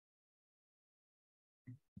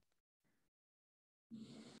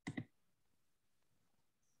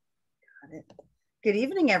Good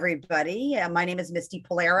evening, everybody. My name is Misti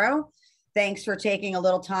Pollaro. Thanks for taking a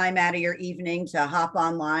little time out of your evening to hop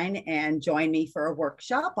online and join me for a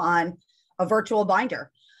workshop on a virtual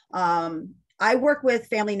binder. I work with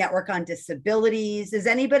Family Network on Disabilities. Is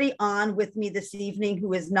anybody on with me this evening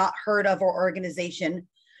who has not heard of our organization?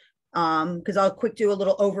 Because I'll quick do a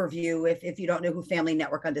little overview if you don't know who Family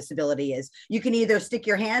Network on Disability is. You can either stick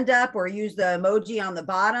your hand up or use the emoji on the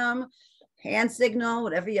bottom, hand signal,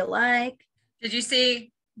 whatever you like. Did you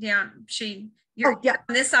see, Dion, you're on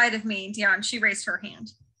this side of me, Dion, she raised her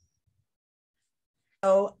hand.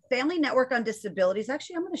 So Family Network on Disabilities,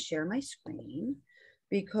 actually, I'm going to share my screen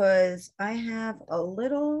because I have a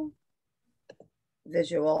little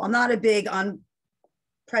visual. I'm not a big on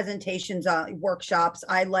presentations, workshops.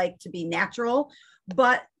 I like to be natural,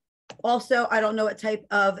 but also I don't know what type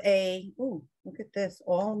of ooh, look at this.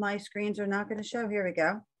 All my screens are not going to show. Here we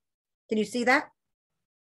go. Can you see that?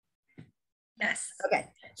 Yes. Okay.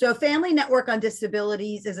 So Family Network on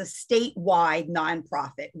Disabilities is a statewide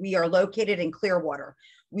nonprofit. We are located in Clearwater.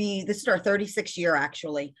 This is our 36th year,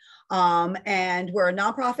 actually. And we're a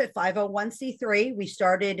nonprofit 501c3. We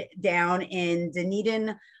started down in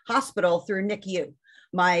Dunedin Hospital through NICU.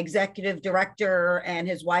 My executive director and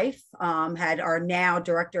his wife had our now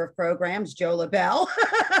director of programs, Joe LaBelle,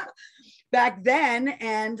 back then,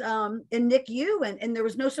 and in NICU, and there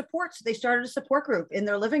was no support. So they started a support group in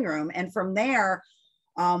their living room. And from there,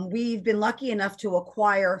 we've been lucky enough to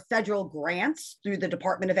acquire federal grants through the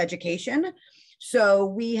Department of Education. So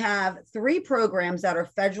we have 3 programs that are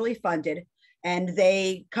federally funded, and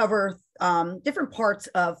they cover different parts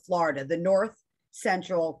of Florida, the north,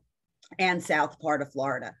 central, and south part of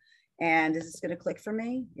Florida. And is this going to click for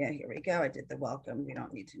me? Yeah, here we go. I did the welcome. We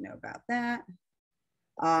don't need to know about that.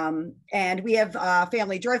 And we have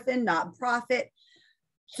family driven, nonprofit.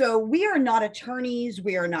 So we are not attorneys.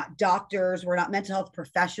 We are not doctors. We're not mental health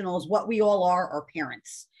professionals. What we all are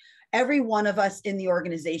parents. Every one of us in the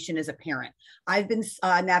organization is a parent. I've been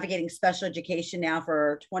navigating special education now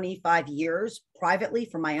for 25 years privately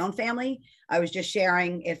for my own family. I was just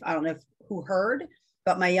sharing, I don't know who heard,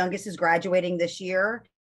 but my youngest is graduating this year,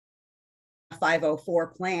 504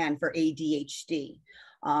 plan for ADHD.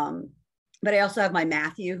 But I also have my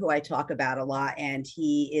Matthew, who I talk about a lot, and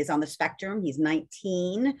he is on the spectrum. He's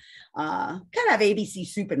 19, kind of have ABC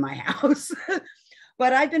soup in my house.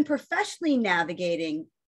 But I've been professionally navigating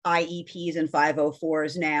IEPs and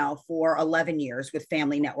 504s now for 11 years with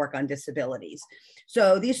Family Network on Disabilities.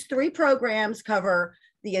 So these 3 programs cover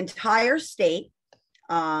the entire state.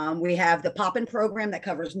 We have the Poppin program that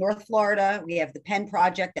covers North Florida. We have the Penn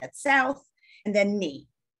Project that's South, and then me.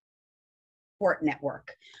 Support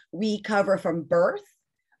network. We cover from birth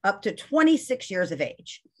up to 26 years of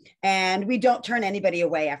age, and we don't turn anybody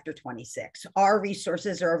away after 26. Our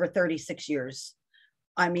resources are over 36 years.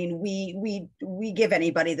 I mean, we give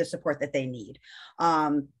anybody the support that they need.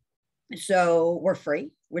 So we're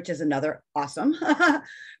free, which is another awesome.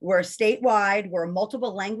 We're statewide. We're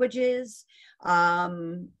multiple languages.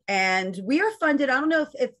 And we are funded. I don't know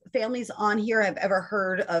if families on here have ever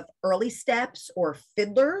heard of Early Steps or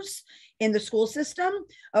Fiddlers in the school system.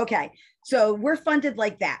 Okay, so we're funded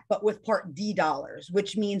like that, but with Part D dollars,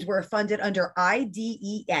 which means we're funded under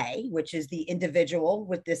IDEA, which is the Individual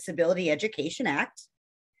with Disability Education Act.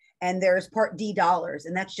 And there's Part D dollars,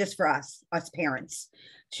 and that's just for us parents,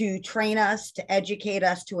 to train us, to educate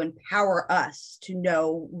us, to empower us to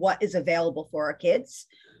know what is available for our kids.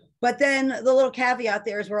 But then the little caveat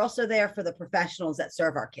there is we're also there for the professionals that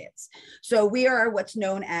serve our kids. So we are what's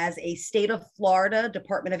known as a state of Florida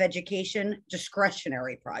Department of Education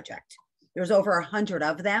discretionary project. There's over 100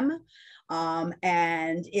 of them.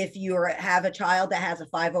 And if you have a child that has a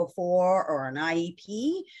 504 or an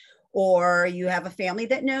IEP, or you have a family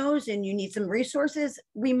that knows and you need some resources,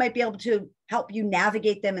 we might be able to help you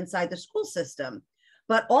navigate them inside the school system.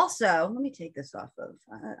 But also, let me take this off of,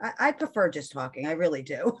 I prefer just talking, I really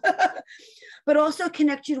do. But also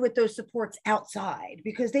connect you with those supports outside,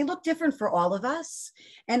 because they look different for all of us.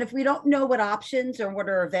 And if we don't know what options or what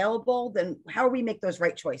are available, then how do we make those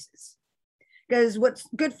right choices? Because what's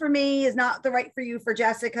good for me is not the right for you, for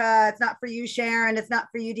Jessica. It's not for you, Sharon. It's not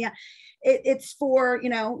for you, Deanna. It's for,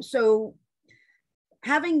 so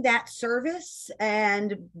having that service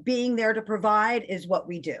and being there to provide is what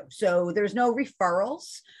we do. So there's no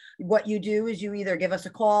referrals. What you do is you either give us a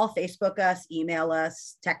call, Facebook us, email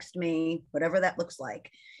us, text me, whatever that looks like.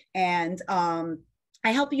 And I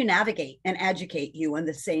help you navigate and educate you in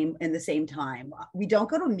the same time. We don't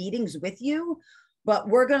go to meetings with you, but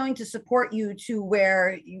we're going to support you to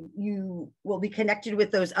where you will be connected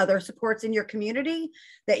with those other supports in your community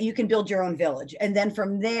that you can build your own village. And then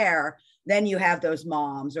from there, then you have those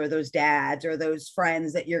moms or those dads or those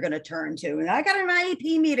friends that you're going to turn to. And I got an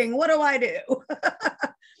IEP meeting. What do I do?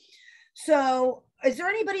 So is there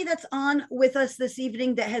anybody that's on with us this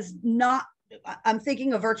evening that has not, I'm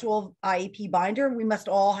thinking a virtual IEP binder. We must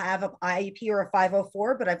all have an IEP or a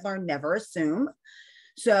 504, but I've learned never assume.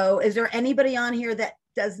 So is there anybody on here that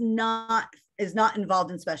is not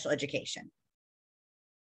involved in special education?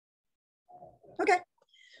 Okay.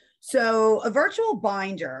 So a virtual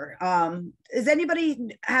binder, does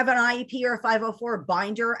anybody have an IEP or a 504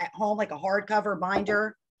 binder at home, like a hardcover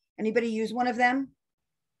binder? Anybody use one of them?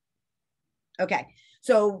 Okay.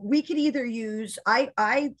 So we could either use,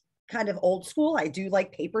 I kind of old school. I do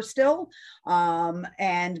like paper still.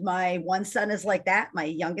 And my one son is like that, my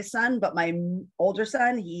youngest son, but my older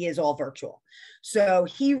son, he is all virtual. So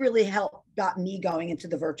he really got me going into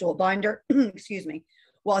the virtual binder, excuse me,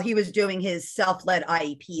 while he was doing his self-led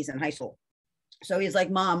IEPs in high school. So he's like,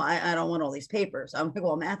 Mom, I don't want all these papers. I'm like,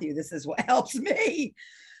 well, Matthew, this is what helps me.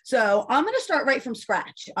 So I'm going to start right from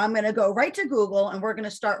scratch. I'm going to go right to Google and we're going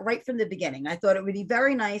to start right from the beginning. I thought it would be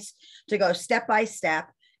very nice to go step by step.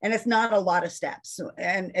 And it's not a lot of steps,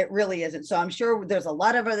 and it really isn't. So I'm sure there's a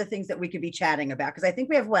lot of other things that we could be chatting about, because I think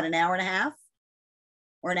we have, what, an hour and a half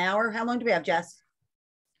or an hour? How long do we have, Jess?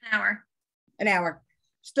 An hour. An hour.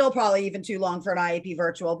 Still probably even too long for an IEP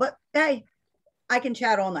virtual, but hey, I can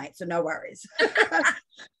chat all night, so no worries.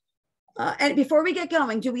 And before we get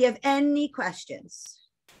going, do we have any questions?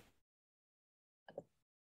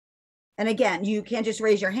 And again, you can just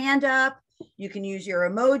raise your hand up. You can use your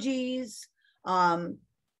emojis.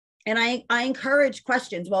 And I encourage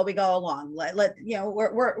questions while we go along. Let you know,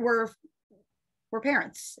 we're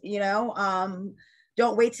parents, you know.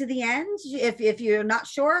 Don't wait to the end. If you're not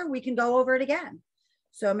sure, we can go over it again.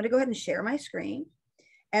 So I'm going to go ahead and share my screen.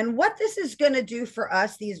 And what this is going to do for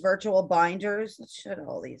us, these virtual binders, let's shut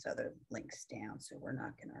all these other links down. So we're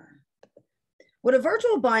not going to. What a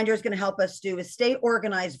virtual binder is going to help us do is stay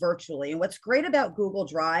organized virtually. And what's great about Google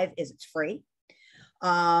Drive is it's free.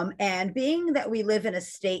 And being that we live in a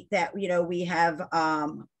state that, you know, we have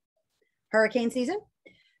hurricane season.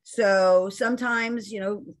 So sometimes, you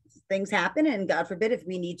know, things happen, and God forbid if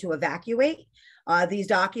we need to evacuate, these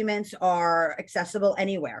documents are accessible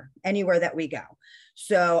anywhere that we go.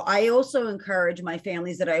 So I also encourage my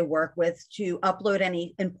families that I work with to upload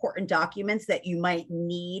any important documents that you might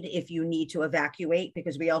need if you need to evacuate,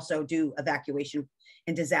 because we also do evacuation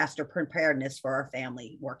and disaster preparedness for our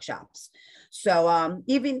family workshops. So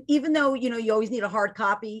even though, you know, you always need a hard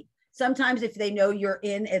copy, sometimes if they know you're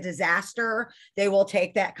in a disaster, they will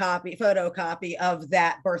take that photocopy of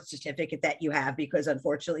that birth certificate that you have, because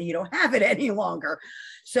unfortunately you don't have it any longer.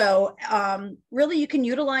 So really you can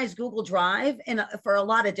utilize Google Drive for a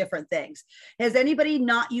lot of different things. Has anybody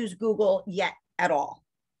not used Google yet at all,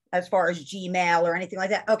 as far as Gmail or anything like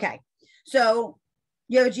that? Okay, so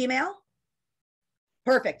you have a Gmail?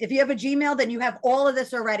 Perfect. If you have a Gmail, then you have all of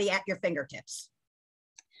this already at your fingertips.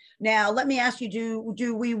 Now, let me ask you,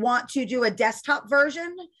 do we want to do a desktop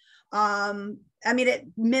version? I mean, it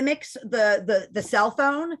mimics the cell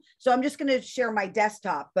phone. So I'm just going to share my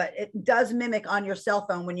desktop, but it does mimic on your cell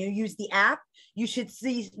phone. When you use the app, you should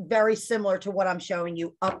see very similar to what I'm showing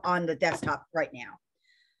you up on the desktop right now.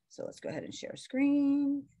 So let's go ahead and share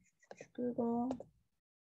screen. Google.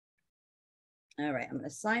 All right, I'm going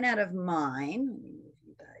to sign out of mine. Let me move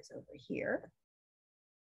you guys over here.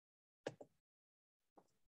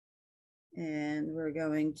 And we're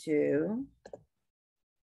going to,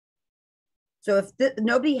 so if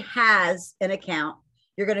nobody has an account,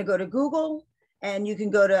 you're going to go to Google, and you can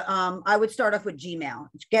go to, I would start off with Gmail,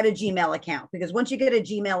 get a Gmail account, because once you get a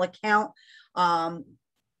Gmail account,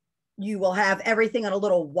 you will have everything on a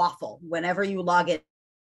little waffle whenever you log in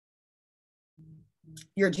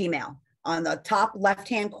your Gmail. On the top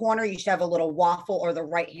left-hand corner, you should have a little waffle, or the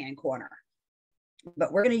right-hand corner.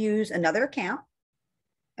 But we're going to use another account,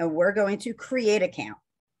 and we're going to create account.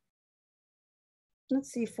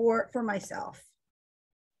 Let's see, for myself.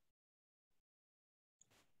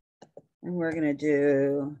 And we're going to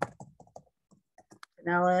do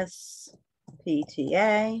Pinellas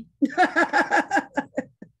PTA.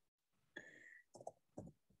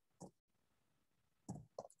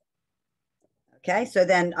 Okay, so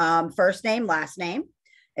then first name, last name.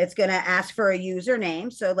 It's going to ask for a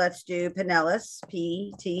username. So let's do Pinellas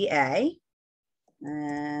PTA.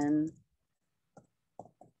 And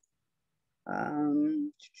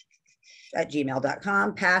at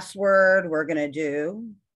gmail.com. Password, we're going to do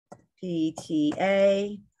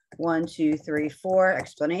PTA 1, 2, 3, 4,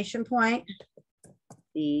 exclamation point.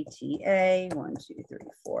 ETA, 1, 2, 3,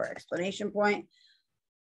 4, exclamation point.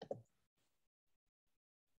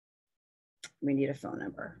 We need a phone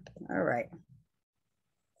number. All right.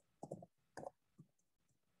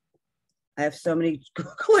 I have so many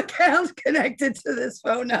Google accounts connected to this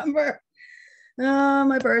phone number. Oh,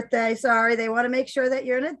 my birthday. Sorry. They want to make sure that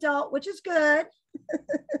you're an adult, which is good.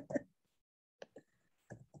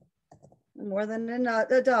 More than an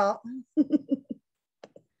adult.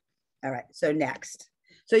 All right. So next.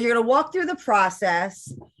 So you're going to walk through the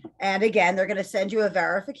process. And again, they're going to send you a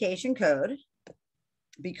verification code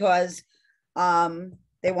because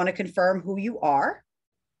they want to confirm who you are,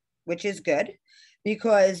 which is good.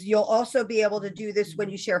 Because you'll also be able to do this when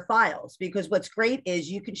you share files, because what's great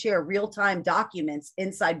is you can share real-time documents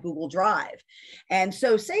inside Google Drive. And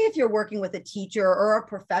so say if you're working with a teacher or a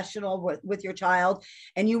professional with your child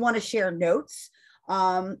and you want to share notes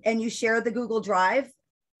and you share the Google Drive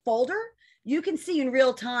folder, you can see in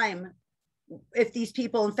real time if these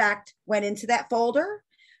people in fact went into that folder,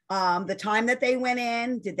 the time that they went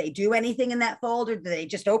in, did they do anything in that folder? Did they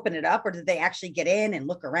just open it up or did they actually get in and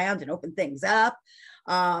look around and open things up?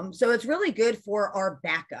 So it's really good for our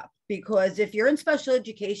backup because if you're in special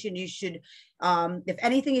education, you should, if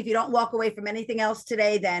anything, if you don't walk away from anything else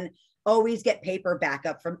today, then always get paper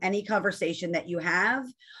backup from any conversation that you have.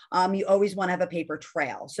 You always want to have a paper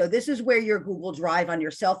trail. So this is where your Google Drive on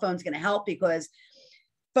your cell phone is going to help because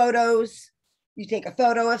photos, you take a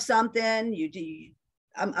photo of something, you do.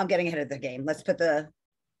 I'm getting ahead of the game. Let's put the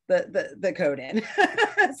code in.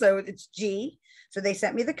 So it's G. So they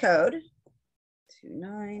sent me the code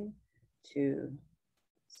 29260.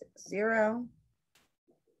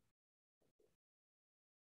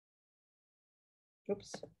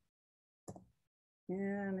 Oops.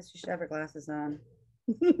 Yeah, Mr. should have her glasses on.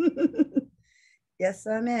 Yes,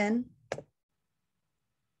 I'm in.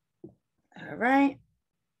 All right.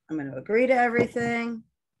 I'm going to agree to everything.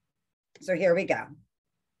 So here we go.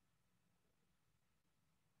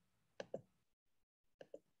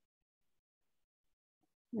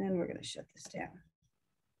 And we're going to shut this down.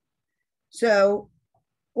 So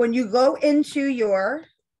when you go into your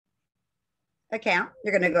account,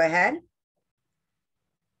 you're going to go ahead.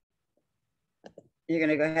 You're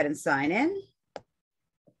going to go ahead and sign in.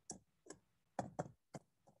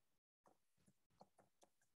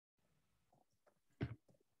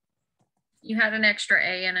 You had an extra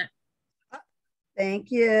A in it.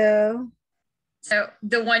 Thank you. So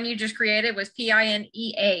the one you just created was PINEALLAS.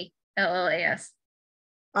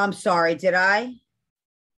 I'm sorry, did I?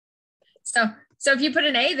 So if you put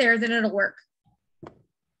an A there, then it'll work.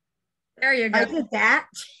 There you go. I did that.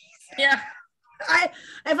 Yeah.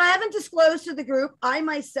 If I haven't disclosed to the group, I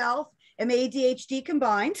myself am ADHD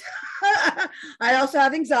combined. I also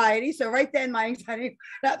have anxiety. So right then my anxiety,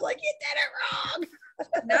 I'm like, you did it wrong.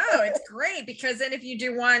 No, it's great because then if you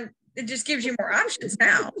do one, it just gives you more options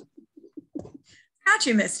now. Got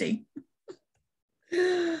you, Misty.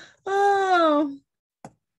 Oh.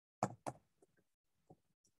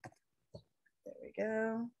 There we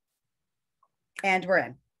go. And we're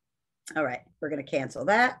in. All right, we're going to cancel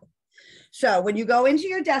that. So when you go into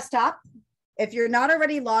your desktop, if you're not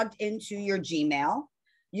already logged into your Gmail,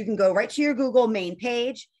 you can go right to your Google main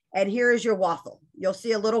page, and here is your waffle. You'll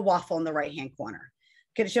see a little waffle in the right-hand corner.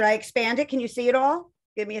 Should I expand it? Can you see it all?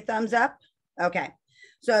 Give me a thumbs up. Okay,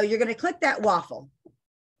 so you're going to click that waffle,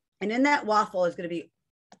 and in that waffle is going to be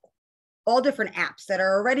all different apps that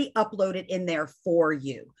are already uploaded in there for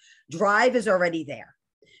you. Drive is already there.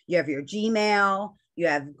 You have your Gmail, you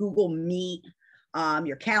have Google Meet,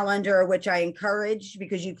 your calendar, which I encourage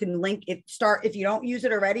because you can link it. If you don't use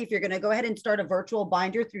it already, if you're going to go ahead and start a virtual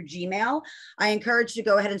binder through Gmail, I encourage you to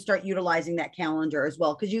go ahead and start utilizing that calendar as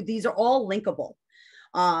well because these are all linkable.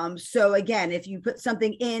 So again, if you put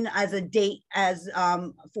something in as a date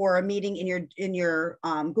for a meeting in your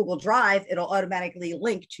Google Drive, it'll automatically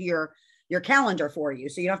link to your calendar for you.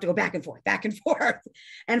 So you don't have to go back and forth.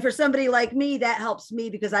 And for somebody like me, that helps me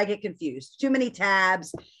because I get confused. Too many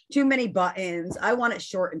tabs, too many buttons. I want it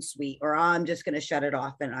short and sweet, or I'm just going to shut it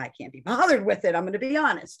off and I can't be bothered with it. I'm going to be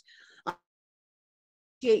honest. I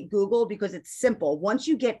appreciate Google because it's simple. Once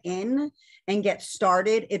you get in and get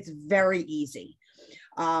started, it's very easy.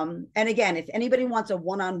 And again, if anybody wants a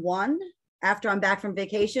one-on-one, after I'm back from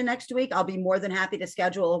vacation next week, I'll be more than happy to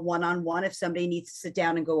schedule a one-on-one if somebody needs to sit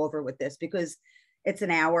down and go over with this because it's an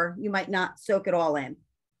hour. You might not soak it all in.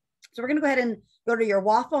 So we're going to go ahead and go to your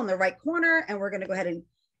waffle in the right corner, and we're going to go ahead and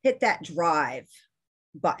hit that drive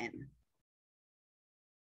button.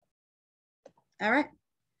 All right.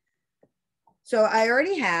 So I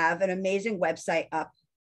already have an amazing website up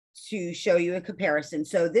to show you a comparison.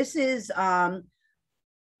 So this is,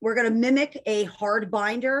 we're going to mimic a hard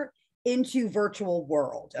binder into virtual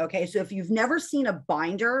world. Okay. So if you've never seen a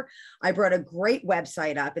binder, I brought a great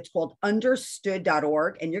website up. It's called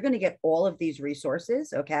understood.org, and you're going to get all of these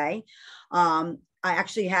resources. Okay. I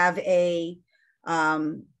actually have a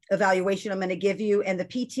evaluation I'm going to give you, and the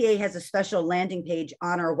PTA has a special landing page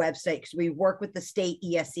on our website because we work with the state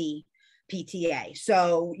ESE PTA.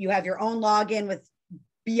 So you have your own login with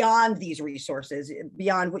beyond these resources,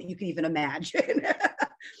 beyond what you can even imagine.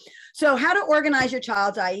 So how to organize your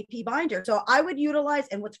child's IEP binder. So I would utilize,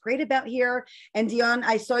 and what's great about here, and Dion,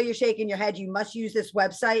 I saw you shaking your head, you must use this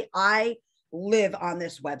website. I live on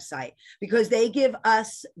this website because they give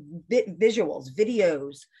us visuals,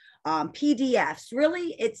 videos, PDFs.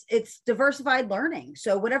 Really, it's diversified learning.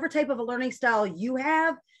 So whatever type of a learning style you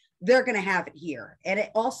have, they're going to have it here. And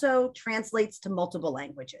it also translates to multiple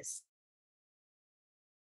languages.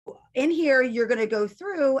 In here, you're going to go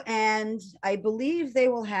through, and I believe they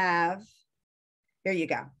will have, here you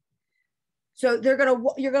go. So you're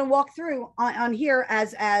going to walk through on here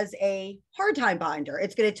as a hard time binder.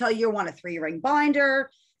 It's going to tell you want a 3-ring binder,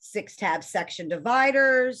 6-tab section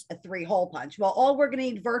dividers, a 3-hole punch. Well, all we're going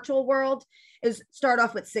to need virtual world is start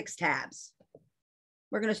off with 6 tabs.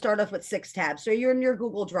 We're going to start off with 6 tabs. So you're in your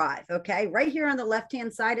Google Drive. Okay. Right here on the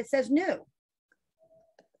left-hand side, it says new.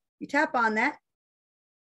 You tap on that.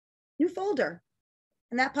 New folder,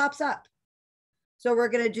 and that pops up. So we're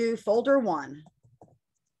going to do folder 1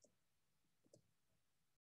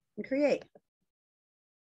 and create.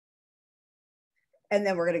 And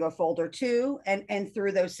then we're going to go folder 2 and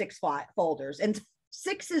through those 6 folders. And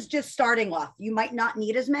 6 is just starting off. You might not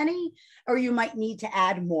need as many, or you might need to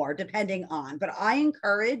add more depending on, but I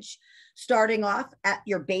encourage starting off at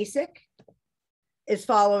your basic is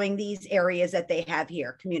following these areas that they have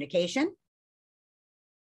here. Communication.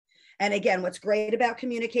 And again, what's great about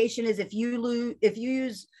communication is if you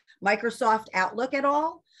use Microsoft Outlook at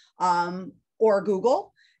all, or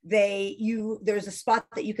Google, there's a spot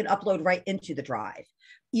that you can upload right into the drive,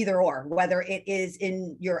 either or, whether it is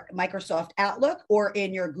in your Microsoft Outlook or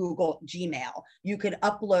in your Google Gmail. You can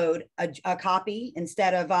upload a copy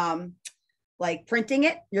instead of like printing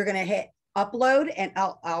it. You're going to hit upload, and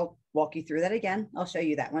I'll walk you through that again. I'll show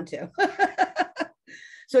you that one too.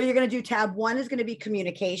 So you're going to do tab 1 is going to be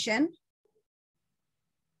communication.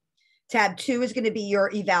 Tab 2 is going to be your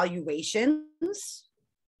evaluations.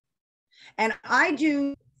 And I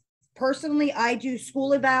do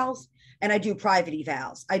school evals and I do private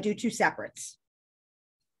evals. I do 2 separates.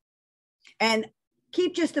 And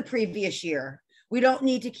keep just the previous year. We don't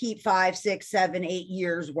need to keep 5, 6, 7, 8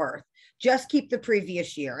 years worth. Just keep the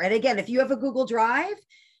previous year. And again, if you have a Google Drive,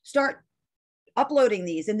 start uploading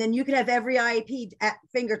these, and then you can have every IEP at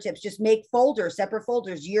fingertips. Just make folders, separate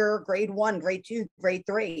folders, year, grade 1, grade 2, grade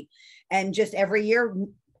 3, and just every year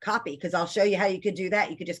copy, because I'll show you how you could do that.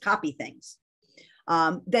 You could just copy things.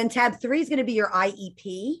 Then tab 3 is going to be your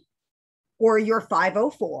IEP or your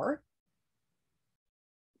 504.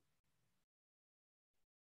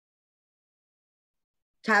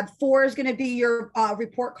 Tab 4 is going to be your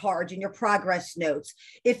report cards and your progress notes.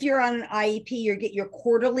 If you're on an IEP, you get your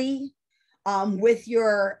quarterly with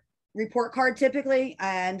your report card typically.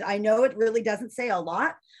 And I know it really doesn't say a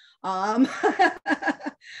lot.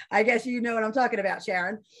 I guess you know what I'm talking about,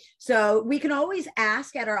 Sharon. So we can always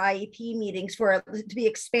ask at our IEP meetings for it to be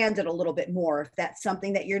expanded a little bit more. If that's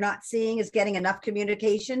something that you're not seeing is getting enough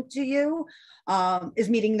communication to you, is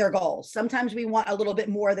meeting their goals. Sometimes we want a little bit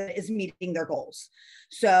more that is meeting their goals.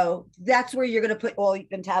 So that's where you're going to put, well,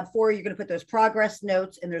 in tab 4, you're going to put those progress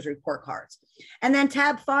notes and those report cards. And then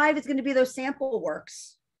tab 5 is going to be those sample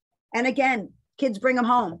works. And again, kids bring them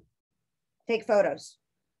home, take photos.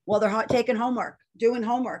 While they're taking homework, doing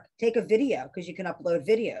homework, take a video, because you can upload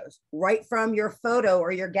videos right from your photo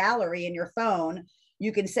or your gallery in your phone.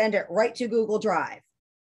 You can send it right to Google Drive,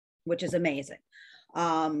 which is amazing.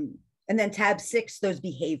 And then tab 6, those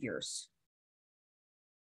behaviors.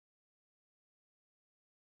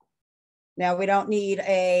 Now we don't need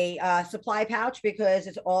a supply pouch because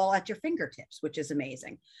it's all at your fingertips, which is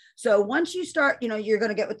amazing. So once you start, you're going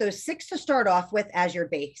to get with those 6 to start off with as your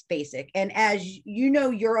basic. And as you know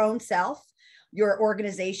your own self, your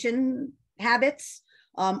organization habits,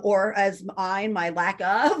 or as my lack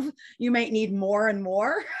of, you might need more and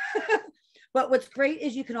more. But what's great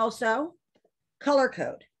is you can also color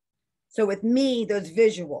code. So with me, those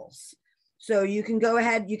visuals. So you can go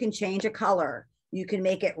ahead, you can change a color. You can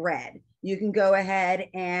make it red. You can go ahead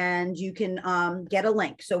and you can get a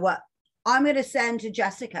link. So what I'm going to send to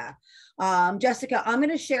Jessica. Jessica, I'm going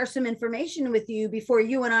to share some information with you before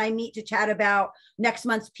you and I meet to chat about next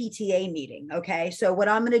month's PTA meeting. Okay. So what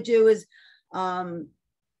I'm going to do is I'm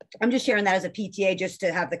just sharing that as a PTA just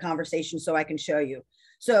to have the conversation so I can show you.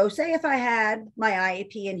 So say if I had my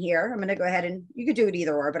IEP in here, I'm going to go ahead and you could do it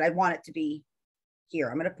either or, but I want it to be here.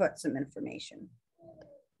 I'm going to put some information.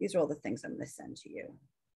 These are all the things I'm going to send to you.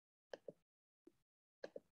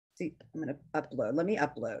 See, I'm going to upload. Let me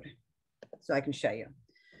upload so I can show you.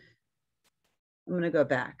 I'm going to go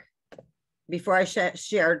back. Before I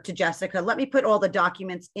share to Jessica, let me put all the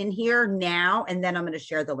documents in here now, and then I'm going to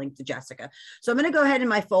share the link to Jessica. So I'm going to go ahead in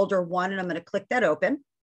my folder 1, and I'm going to click that open.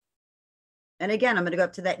 And again, I'm going to go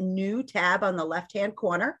up to that new tab on the left-hand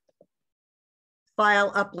corner,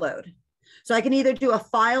 file upload. So I can either do a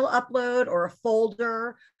file upload or a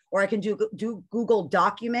folder, or I can do Google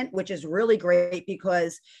document, which is really great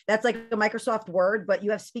because that's like a Microsoft Word, but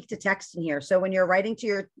you have speak to text in here. So when you're writing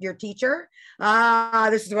to your teacher,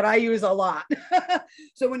 this is what I use a lot.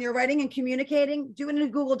 So when you're writing and communicating, do it in a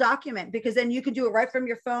Google document, because then you can do it right from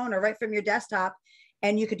your phone or right from your desktop,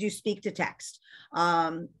 and you could do speak to text.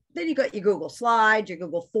 Then you got your Google Slides, your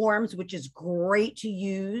Google Forms, which is great to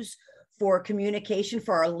use for communication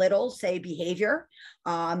for our little, say, behavior,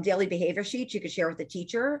 daily behavior sheets. You could share with the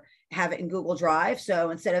teacher, have it in Google Drive.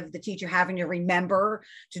 So instead of the teacher having to remember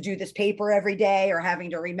to do this paper every day or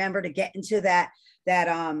having to remember to get into that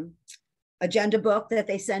agenda book that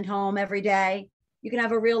they send home every day, you can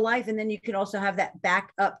have a real life. And then you can also have that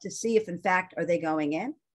back up to see if in fact, are they going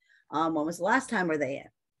in? When was the last time were they in?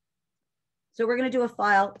 So we're going to do a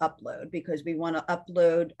file upload because we want to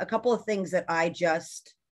upload a couple of things that I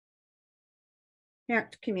just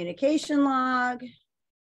parent communication log,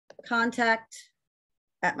 contact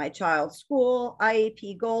at my child's school,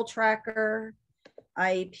 IEP goal tracker,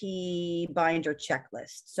 IEP binder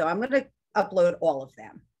checklist. So I'm going to upload all of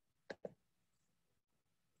them.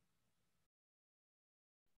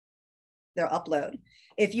 They'll upload.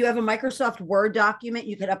 If you have a Microsoft Word document,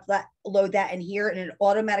 you could upload that in here and it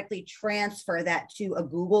automatically transfer that to a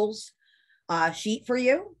Google's sheet for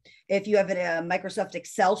you. If you have a Microsoft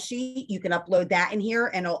Excel sheet, you can upload that in here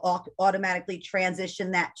and it'll automatically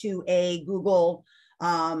transition that to a Google,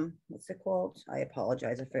 what's it called? I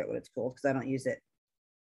apologize, I forget what it's called because I don't use it.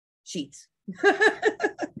 Sheets.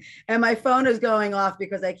 And my phone is going off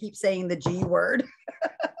because I keep saying the G word.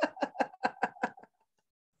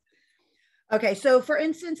 Okay, so for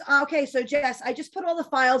instance, okay, so Jess, I just put all the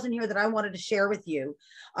files in here that I wanted to share with you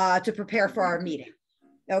to prepare for our meeting.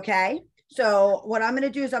 Okay, so what I'm going to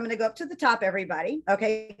do is I'm going to go up to the top, everybody,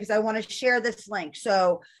 okay, because I want to share this link.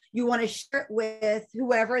 So you want to share it with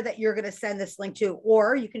whoever that you're going to send this link to,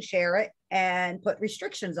 or you can share it and put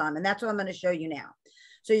restrictions on, and that's what I'm going to show you now.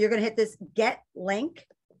 So you're going to hit this get link.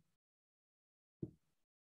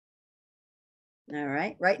 All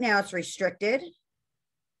right, right now it's restricted.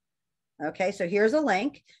 Okay, so here's a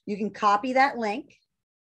link. You can copy that link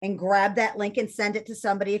and grab that link and send it to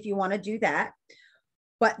somebody if you want to do that.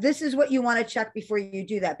 But this is what you want to check before you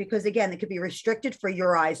do that, because again, it could be restricted for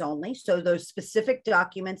your eyes only. So those specific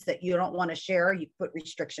documents that you don't want to share, you put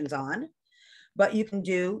restrictions on, but you can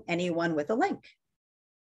do anyone with a link.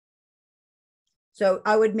 So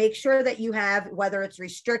I would make sure that you have, whether it's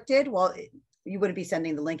restricted, well, you wouldn't be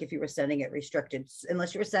sending the link if you were sending it restricted,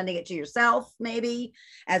 unless you were sending it to yourself, maybe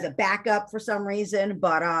as a backup for some reason,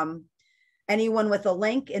 but anyone with a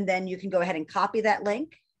link, and then you can go ahead and copy that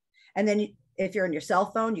link. And then if you're on your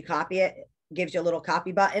cell phone, you copy it, gives you a little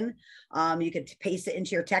copy button. You could paste it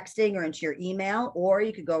into your texting or into your email, or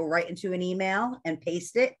you could go right into an email and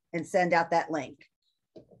paste it and send out that link.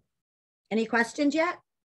 Any questions yet?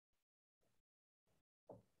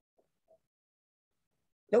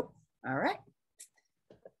 Nope. All right.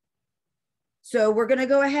 So we're going to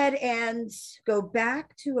go ahead and go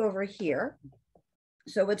back to over here.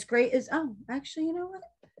 So what's great is, oh, actually, you know what?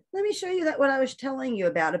 Let me show you that what I was telling you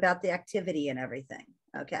about the activity and everything.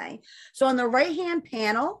 Okay. So on the right-hand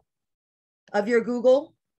panel of your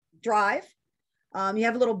Google Drive, you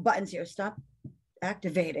have little buttons here. Stop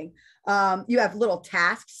activating. You have little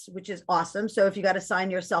tasks, which is awesome. So if you got to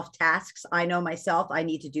assign yourself tasks, I know myself, I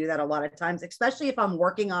need to do that a lot of times, especially if I'm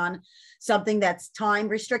working on something that's time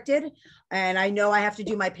restricted. And I know I have to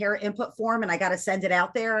do my parent input form and I got to send it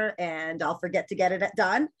out there and I'll forget to get it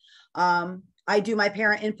done. I do my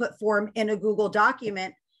parent input form in a Google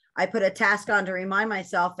document. I put a task on to remind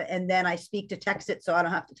myself, and then I speak to text it so I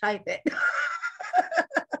don't have to type it.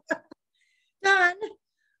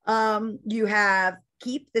 Done. You have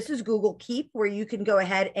Keep. This is Google Keep, where you can go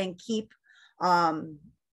ahead and keep.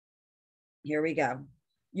 Here we go.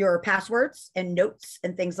 your passwords and notes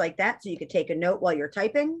and things like that. So you could take a note while you're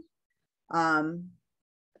typing.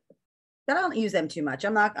 But I don't use them too much.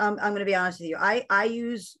 I'm going to be honest with you. I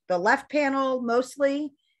use the left panel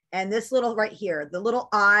mostly, and this little right here, the little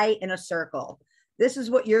eye in a circle. This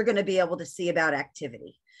is what you're going to be able to see about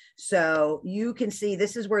activity. So you can see,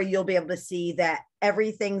 this is where you'll be able to see that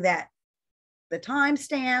everything, that the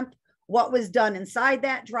timestamp, what was done inside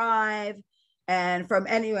that drive. And from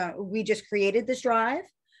anyone, we just created this drive.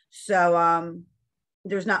 So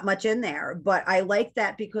there's not much in there, but I like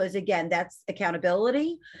that because, again, that's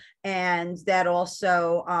accountability. And that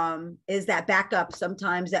also is that backup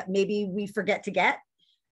sometimes that maybe we forget to get.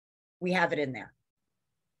 We have it in there.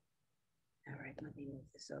 All right, let me move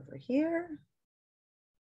this over here.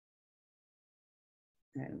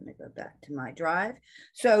 And I'm going to go back to my drive.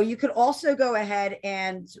 So you could also go ahead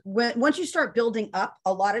and once you start building up,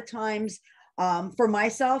 a lot of times for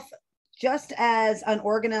myself, just as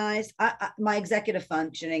unorganized, my executive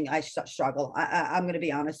functioning, I struggle. I'm going to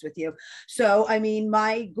be honest with you. So, I mean,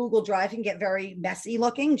 my Google Drive can get very messy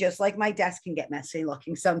looking, just like my desk can get messy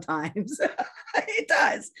looking sometimes. It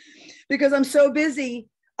does, because I'm so busy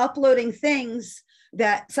uploading things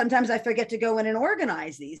that sometimes I forget to go in and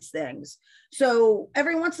organize these things. So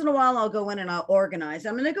every once in a while, I'll go in and I'll organize.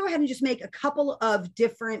 I'm going to go ahead and just make a couple of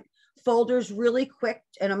different folders really quick,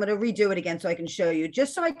 and I'm going to redo it again so I can show you,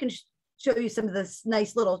 just so I can show you some of the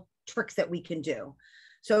nice little tricks that we can do.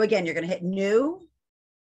 So again, you're going to hit new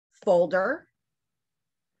folder.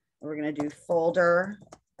 We're going to do folder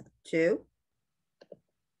 2.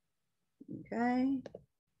 Okay.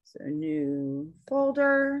 So new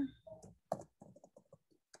folder.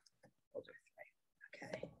 Folder 3.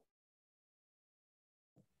 Okay.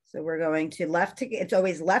 So we're going to it's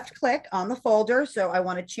always left click on the folder. So I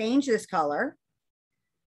want to change this color,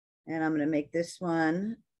 and I'm going to make this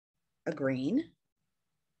one a green.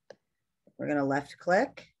 We're going to left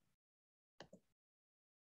click.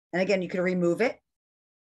 And again, you can remove it.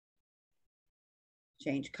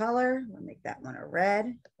 Change color. We'll make that one a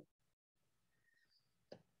red.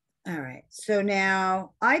 All right. So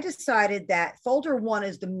now I decided that folder 1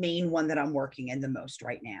 is the main one that I'm working in the most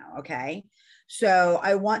right now. Okay. So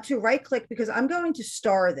I want to right click because I'm going to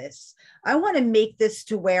star this. I want to make this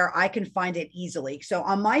to where I can find it easily. So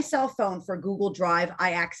on my cell phone for Google Drive,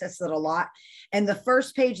 I access it a lot. And the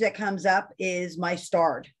first page that comes up is my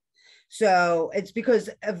starred. So it's because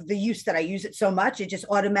of the use that I use it so much, it just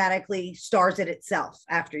automatically stars it itself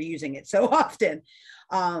after using it so often.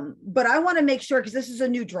 But I want to make sure, because this is a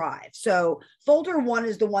new drive. So folder 1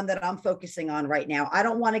 is the one that I'm focusing on right now. I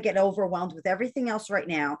don't want to get overwhelmed with everything else right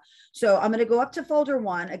now. So I'm going to go up to folder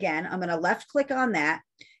 1 again. I'm going to left click on that,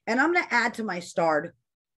 and I'm going to add to my starred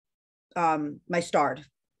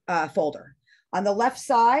folder. On the left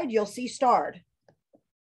side, you'll see starred.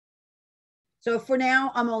 So for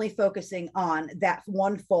now, I'm only focusing on that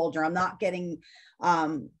one folder. I'm not getting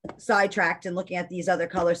sidetracked and looking at these other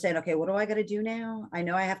colors saying, okay, what do I got to do now? I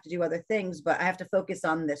know I have to do other things, but I have to focus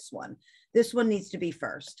on this one. This one needs to be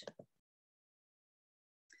first.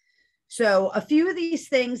 So a few of these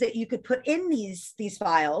things that you could put in these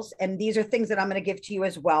files, and these are things that I'm going to give to you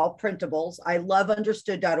as well, printables. I love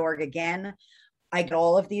understood.org. Again, I get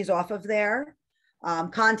all of these off of there.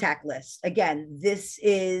 Contact list. Again, this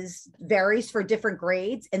varies for different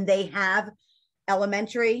grades, and they have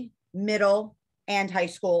elementary, middle, and high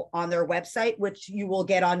school on their website, which you will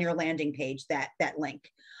get on your landing page, that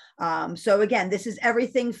link. So again, this is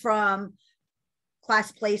everything from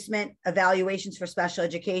class placement, evaluations for special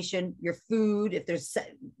education, your food.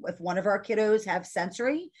 If one of our kiddos have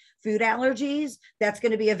sensory food allergies, that's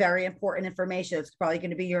going to be a very important information. It's probably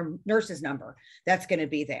going to be your nurse's number. That's going to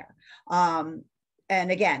be there. And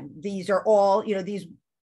again, these are all,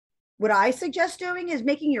 what I suggest doing is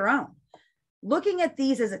making your own, looking at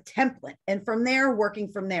these as a template, and from there, working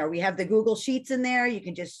from there. We have the Google Sheets in there. You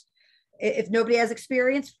can just, if nobody has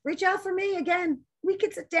experience, reach out for me. Again, we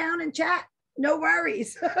can sit down and chat. No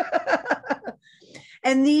worries.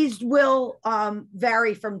 And these will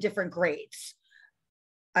vary from different grades.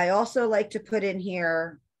 I also like to put in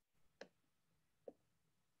here,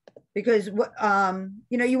 because you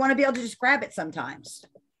want to be able to just grab it sometimes.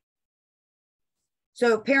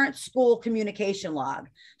 So parent school communication log.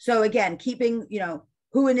 So again, keeping,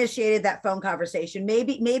 who initiated that phone conversation.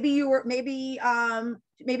 Maybe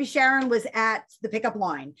Sharon was at the pickup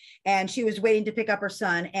line and she was waiting to pick up her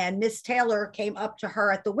son, and Miss Taylor came up to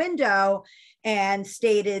her at the window and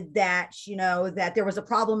stated that, that there was a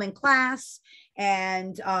problem in class,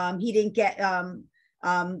 and he didn't get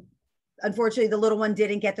unfortunately, the little one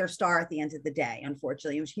didn't get their star at the end of the day.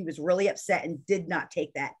 Unfortunately, he was really upset and did not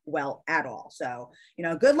take that well at all. So,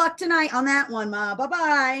 good luck tonight on that one, Ma.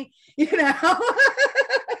 Bye-bye.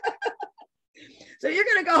 So you're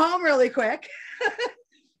going to go home really quick.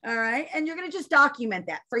 All right. And you're going to just document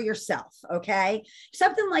that for yourself. Okay.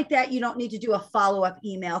 Something like that. You don't need to do a follow-up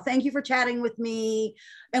email. Thank you for chatting with me.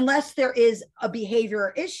 Unless there is a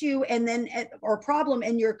behavior issue or problem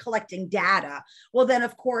and you're collecting data. Well, then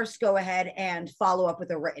of course, go ahead and follow up with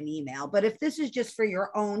a written email. But if this is just for your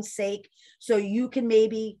own sake, so you can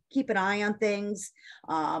maybe keep an eye on things,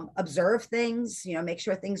 observe things, make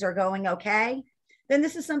sure things are going okay, then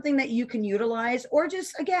this is something that you can utilize or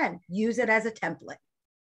just, again, use it as a template.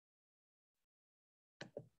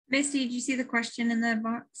 Misty, did you see the question in the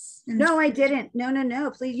box? No, I didn't.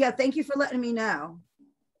 No. Please. Yeah. Thank you for letting me know.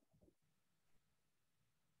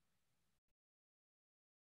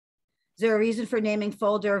 Is there a reason for naming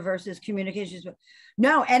folder versus communications?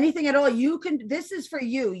 No, anything at all. This is for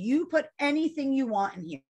you. You put anything you want in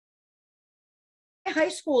here. High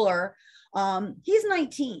schooler, he's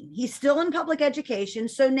 19. He's still in public education.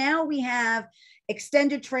 So now we have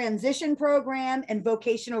extended transition program and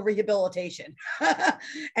vocational rehabilitation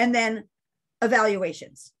and then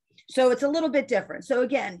evaluations. So it's a little bit different. So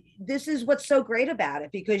again, this is what's so great about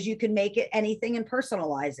it, because you can make it anything and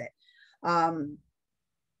personalize it.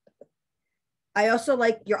 I also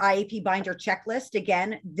like your IEP binder checklist.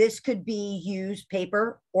 Again, this could be used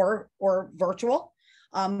paper or virtual.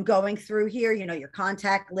 Going through here, your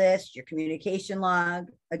contact list, your communication log,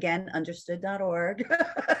 again, understood.org.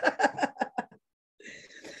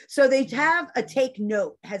 So they have a take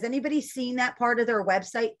note. Has anybody seen that part of their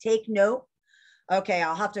website, take note? Okay,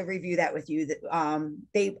 I'll have to review that with you.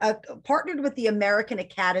 They partnered with the American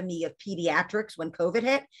Academy of Pediatrics when COVID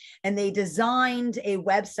hit, and they designed a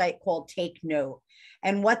website called Take Note.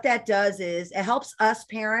 And what that does is it helps us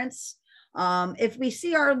parents, if we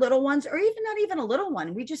see our little ones, or even not even a little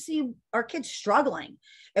one, we just see our kids struggling.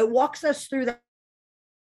 It walks us through that,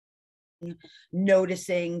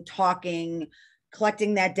 noticing, talking,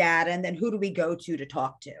 collecting that data, and then who do we go to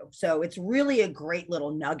talk to? So it's really a great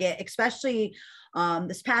little nugget, especially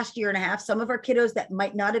this past year and a half. Some of our kiddos that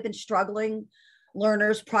might not have been struggling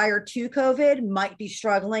learners prior to COVID might be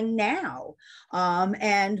struggling now.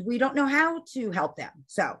 And we don't know how to help them.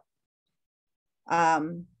 So,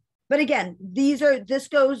 but again, this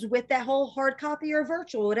goes with that whole hard copy or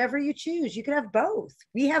virtual, whatever you choose. You can have both.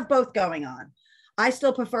 We have both going on. I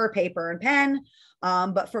still prefer paper and pen.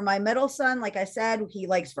 But for my middle son, like I said, he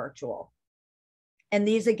likes virtual. And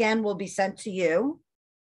these, again, will be sent to you.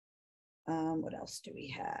 What else do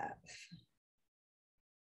we have?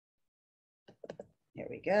 Here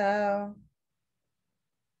we go.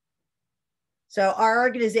 So our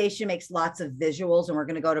organization makes lots of visuals, and we're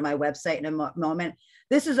going to go to my website in a moment.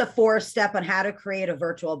 This is a 4-step on how to create a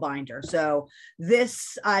virtual binder. So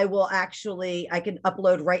this I can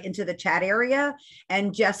upload right into the chat area.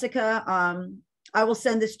 And Jessica, I will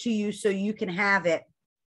send this to you so you can have it.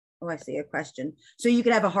 Oh, I see a question. So you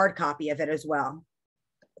can have a hard copy of it as well.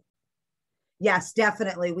 Yes,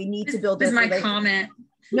 definitely. We need to build this. My comment.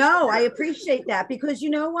 No, I appreciate that, because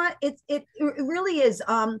you know what? It really is.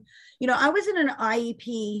 I was in an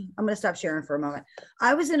IEP. I'm going to stop sharing for a moment.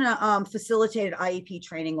 I was in a facilitated IEP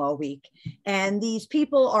training all week, and these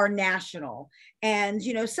people are national. And,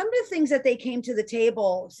 some of the things that they came to the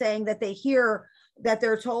table saying that they hear, that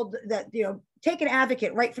they're told that, take an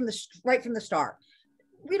advocate right from the start.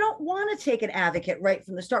 We don't want to take an advocate right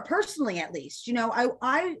from the start, personally, at least.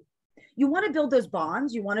 You want to build those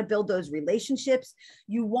bonds, you want to build those relationships,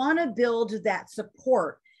 you want to build that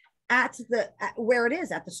support where it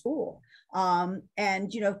is at the school. And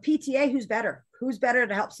PTA, who's better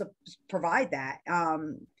to help provide that?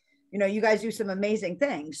 You guys do some amazing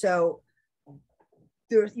things. So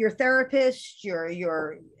your therapist,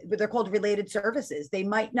 they're called related services. They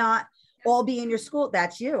might not all be in your school.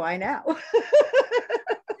 That's you, I know.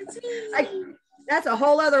 That's a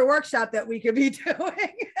whole other workshop that we could be doing.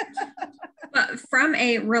 But from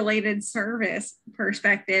a related service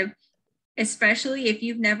perspective, especially if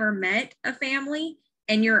you've never met a family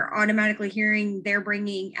and you're automatically hearing they're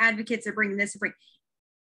bringing advocates, they're bringing this,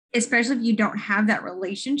 especially if you don't have that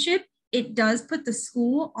relationship, it does put the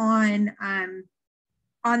school on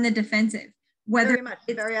the defensive. Very much,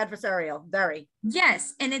 very adversarial, very.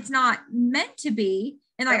 Yes, and it's not meant to be.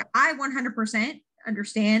 And I 100%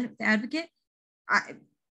 understand the advocate.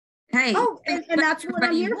 And that's what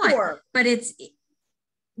I'm here for. But it's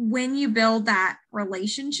when you build that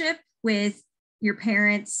relationship with your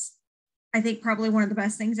parents. I think probably one of the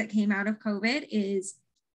best things that came out of COVID is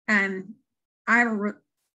I have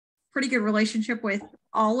pretty good relationship with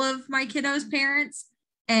all of my kiddos' parents,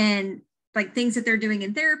 and like things that they're doing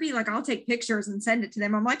in therapy. Like I'll take pictures and send it to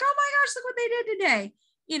them. I'm like, oh my gosh, look what they did today.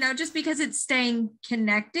 You know, just because it's staying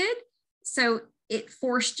connected. So it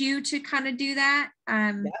forced you to kind of do that.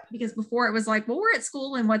 Because before it was like, well, we're at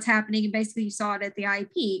school and what's happening. And basically you saw it at the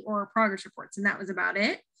IEP or progress reports, and that was about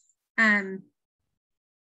it.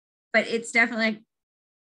 But it's definitely like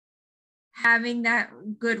having that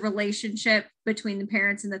good relationship between the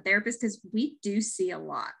parents and the therapist, because we do see a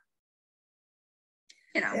lot.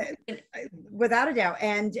 You know, without a doubt.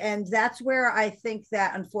 And that's where I think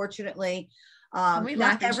that unfortunately, we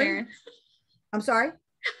laughing, Sharon. I'm sorry.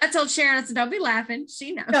 I told Sharon, I said, don't be laughing.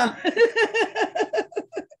 She knows. No.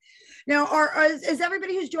 Now, is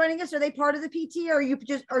everybody who's joining us, are they part of the PT, or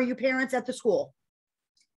are you parents at the school?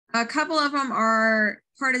 A couple of them are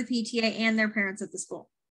part of the PTA and their parents at the school.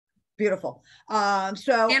 Beautiful.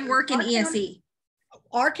 And work in ESE.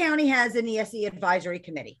 Our county has an ESE advisory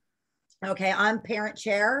committee. Okay, I'm parent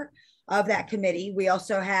chair of that committee. We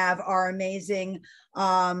also have our amazing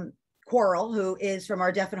Coral, who is from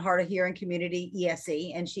our deaf and hard of hearing community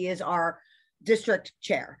ESE, and she is our district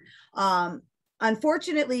chair.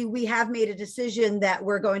 Unfortunately, we have made a decision that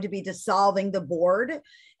we're going to be dissolving the board,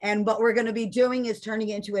 and what we're going to be doing is turning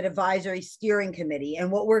it into an advisory steering committee.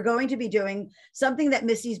 And what we're going to be doing, something that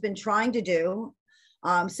Misty's been trying to do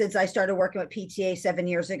since I started working with PTA 7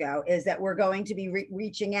 years ago, is that we're going to be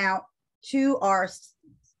reaching out to our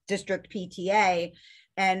district PTA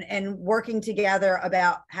and working together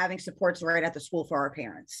about having supports right at the school for our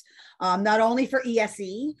parents. Not only for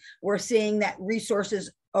ESE, we're seeing that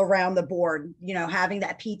resources around the board, you know, having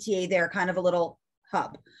that PTA there, kind of a little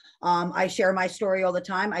hub. I share my story all the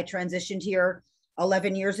time. I transitioned here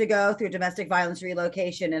 11 years ago through domestic violence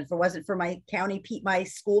relocation. And if it wasn't for my my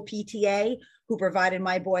school PTA, who provided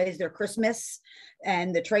my boys their Christmas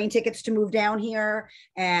and the train tickets to move down here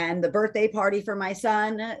and the birthday party for my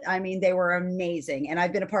son, I mean, they were amazing. And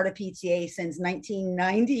I've been a part of PTA since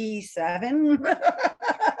 1997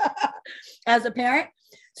 as a parent.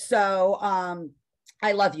 So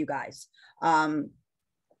I love you guys.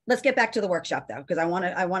 Let's get back to the workshop though, because I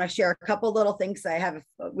want to share a couple little things.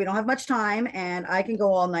 We don't have much time, and I can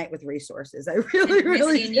go all night with resources. I really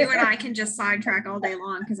Misty, and you and I can just sidetrack all day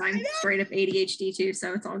long, because I'm straight up ADHD too,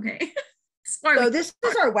 so it's okay. So this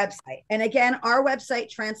is our website, and again, our website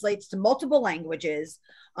translates to multiple languages.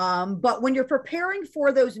 But when you're preparing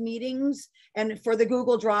for those meetings and for the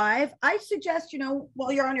Google Drive, I suggest, you know,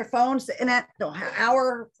 while you're on your phone, sitting at the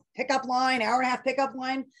hour and a half pickup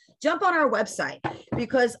line, jump on our website,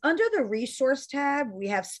 because under the resource tab, we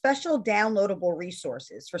have special downloadable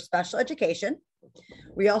resources for special education.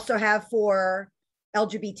 We also have for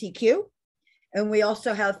LGBTQ, and we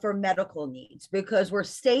also have for medical needs, because we're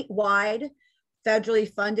statewide,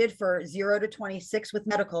 federally funded for 0 to 26 with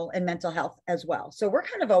medical and mental health as well. So we're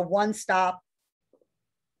kind of a one-stop,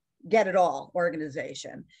 get it all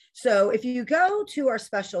organization. So if you go to our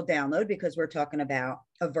special download, because we're talking about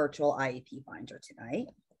a virtual IEP finder tonight,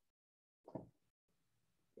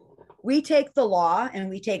 we take the law and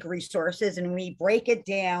we take resources and we break it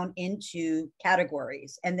down into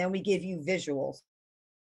categories, and then we give you visuals.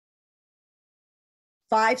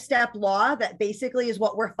 5-step law that basically is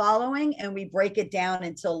what we're following, and we break it down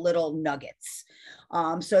into little nuggets.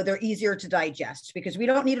 So they're easier to digest, because we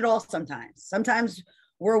don't need it all sometimes. Sometimes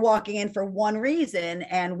we're walking in for one reason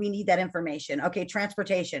and we need that information. Okay,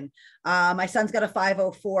 transportation. My son's got a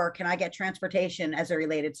 504. Can I get transportation as a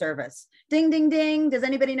related service? Ding, ding, ding. Does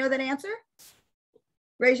anybody know that answer?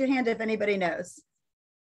 Raise your hand if anybody knows.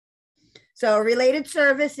 So related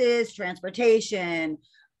services, transportation,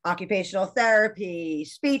 occupational therapy,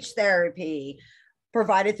 speech therapy,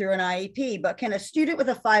 provided through an IEP. But can a student with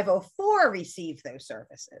a 504 receive those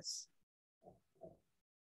services?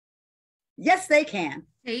 Yes, they can.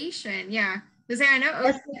 Yeah. Because I know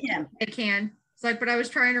yes, they can. It's like, but I was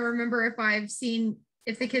trying to remember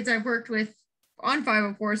if the kids I've worked with on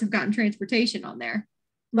 504s have gotten transportation on there.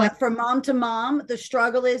 But from mom to mom, the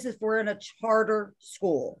struggle is if we're in a charter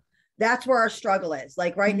school. That's where our struggle is.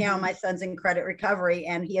 Like right now, my son's in credit recovery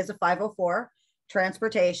and he has a 504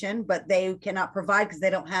 transportation, but they cannot provide because they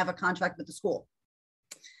don't have a contract with the school.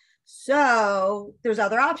 So there's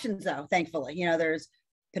other options though, thankfully. You know, there's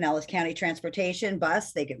Pinellas County Transportation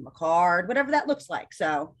bus, they give them a card, whatever that looks like.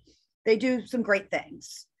 So they do some great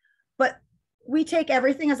things. But we take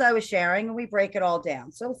everything as I was sharing and we break it all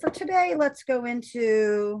down. So for today, let's pick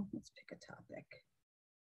a topic.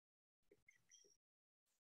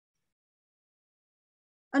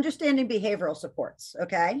 Understanding behavioral supports,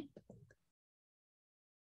 okay?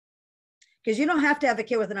 because you don't have to have a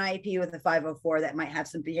kid with an IEP with a 504 that might have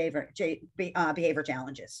some behavior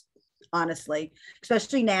challenges, honestly,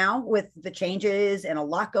 especially now with the changes and a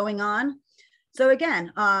lot going on. So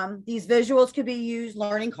again, these visuals could be used,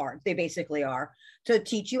 learning cards, they basically are, to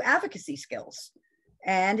teach you advocacy skills.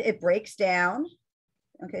 And it breaks down.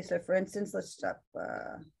 Okay, so for instance, let's stop.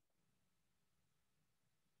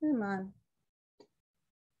 Come on.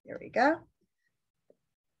 There we go.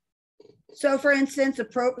 So for instance,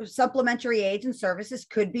 supplementary aids and services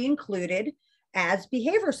could be included as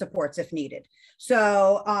behavior supports if needed.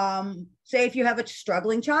 So say if you have a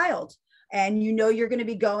struggling child and you know you're going to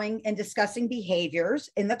be going and discussing behaviors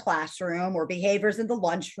in the classroom or behaviors in the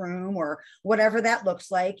lunchroom or whatever that looks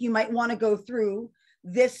like, you might want to go through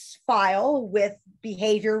this file with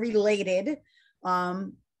behavior related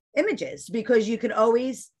images, because you can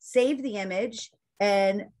always save the image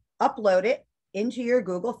and upload it into your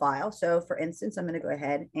Google file. So for instance, I'm going to go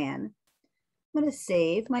ahead and I'm going to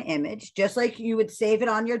save my image just like you would save it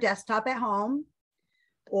on your desktop at home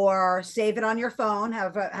or save it on your phone,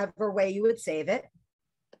 however way you would save it.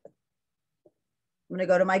 I'm going to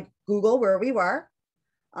go to my Google where we were.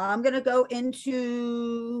 I'm going to go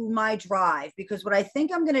into my drive, because what I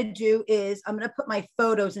think I'm going to do is I'm going to put my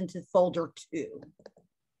photos into folder 2.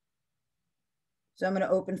 So I'm going to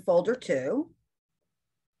open folder 2.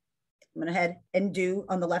 I'm going to head and do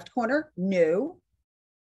on the left corner, new,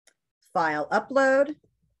 file upload.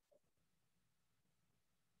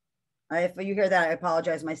 If you hear that, I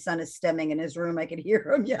apologize. My son is stemming in his room. I can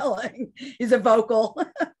hear him yelling. He's a vocal.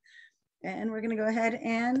 And we're going to go ahead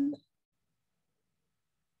and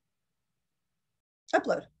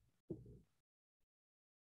upload.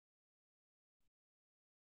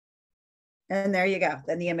 And there you go.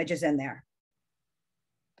 Then the image is in there.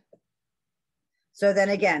 So then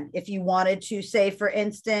again, if you wanted to say, for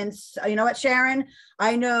instance, you know what, Sharon,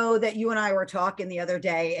 I know that you and I were talking the other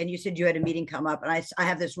day and you said you had a meeting come up, and I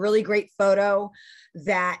have this really great photo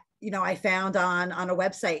that, you know, I found on a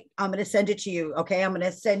website. I'm going to send it to you. Okay. I'm going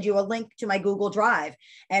to send you a link to my Google Drive.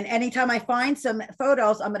 And anytime I find some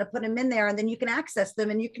photos, I'm going to put them in there and then you can access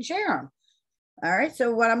them and you can share them. All right.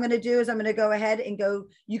 So what I'm going to do is I'm going to go ahead and go,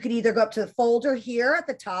 you could either go up to the folder here at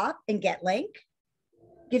the top and get link.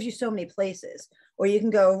 Gives you so many places. Or you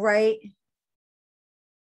can go right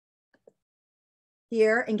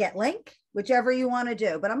here and get link, whichever you want to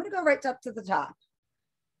do. But I'm going to go right up to the top.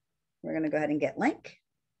 We're going to go ahead and get link.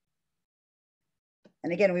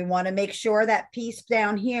 And again, we want to make sure that piece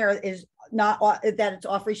down here is not that it's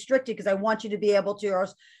off restricted, because I want you to be able to, or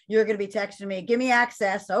else you're going to be texting me, give me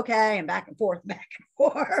access. Okay. And back and forth, back and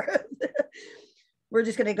forth. We're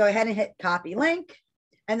just going to go ahead and hit copy link.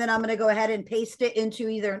 And then I'm going to go ahead and paste it into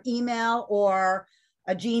either an email or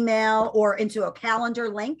a Gmail or into a calendar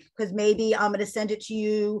link, because maybe I'm going to send it to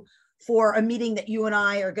you for a meeting that you and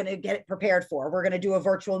I are going to get it prepared for. We're going to do a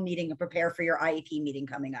virtual meeting and prepare for your IEP meeting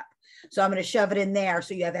coming up. So I'm going to shove it in there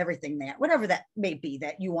so you have everything there, whatever that may be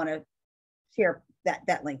that you want to share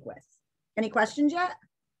that link with. Any questions yet?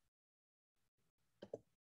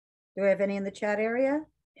 Do I have any in the chat area?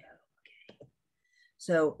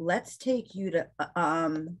 So let's take you to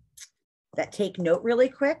that take note really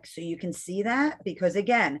quick so you can see that, because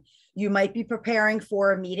again, you might be preparing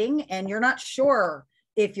for a meeting and you're not sure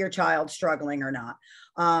if your child's struggling or not.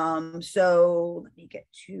 So let me get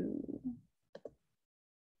to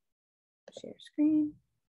share screen.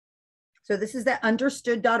 So this is that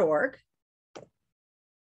understood.org.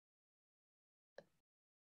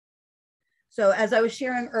 So as I was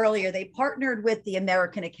sharing earlier, they partnered with the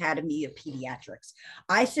American Academy of Pediatrics.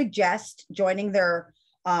 I suggest joining their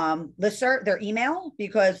listserv, their email,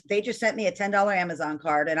 because they just sent me a $10 Amazon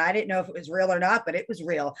card and I didn't know if it was real or not, but it was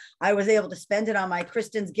real. I was able to spend it on my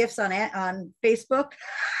Kristen's gifts on Facebook.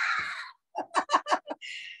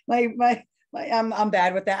 I'm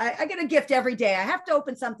bad with that. I get a gift every day. I have to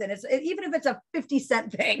open something. Even if it's a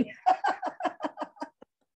 50-cent thing.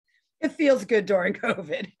 It feels good during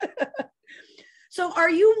COVID. So are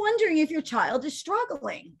you wondering if your child is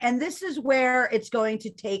struggling? And this is where it's going to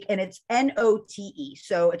take, and it's NOTE.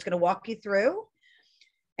 So it's going to walk you through.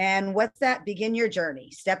 And what's that? Begin your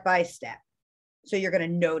journey step by step. So you're going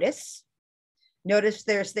to notice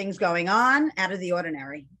there's things going on out of the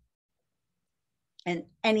ordinary. And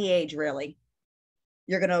any age, really.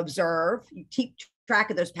 You're going to observe, you keep track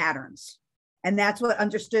of those patterns. And that's what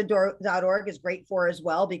understood.org is great for as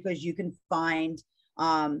well, because you can find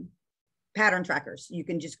pattern trackers. You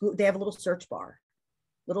can just they have a little search bar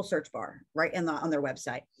right on their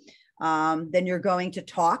website. Then you're going to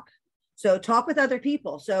talk. So talk with other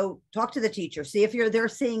people. So talk to the teacher, see if they're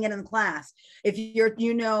seeing it in class. If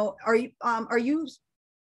are you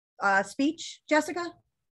speech, Jessica?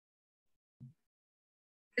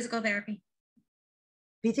 Physical therapy.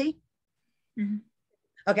 PT? Mm-hmm.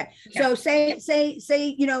 Okay. Yeah. So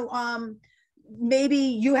say, you know, maybe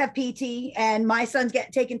you have PT and my son's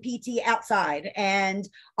taking PT outside, and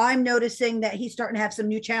I'm noticing that he's starting to have some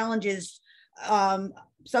new challenges,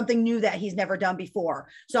 something new that he's never done before.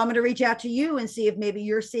 So I'm going to reach out to you and see if maybe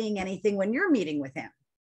you're seeing anything when you're meeting with him.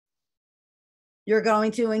 You're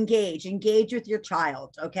going to engage with your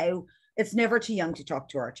child. Okay. It's never too young to talk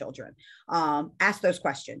to our children. Ask those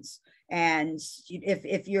questions. And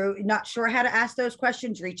if you're not sure how to ask those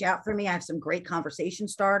questions, reach out for me. I have some great conversation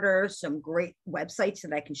starters, some great websites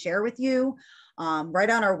that I can share with you. Right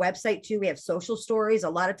on our website too, we have social stories. A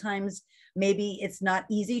lot of times, maybe it's not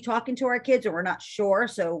easy talking to our kids or we're not sure.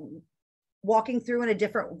 So walking through in a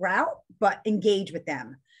different route, but engage with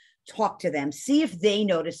them. Talk to them, see if they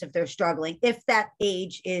notice if they're struggling, if that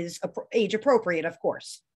age is age appropriate, of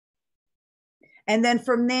course. And then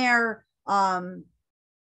from there, look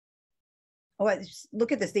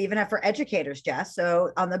at this. They even have for educators, Jess.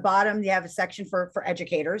 So on the bottom, you have a section for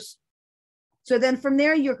educators. So then from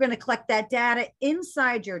there, you're going to collect that data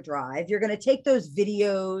inside your drive. You're going to take those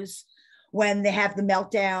videos when they have the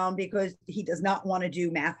meltdown because he does not want to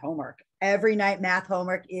do math homework. Every night, math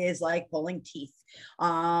homework is like pulling teeth.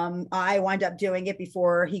 I wind up doing it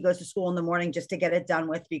before he goes to school in the morning just to get it done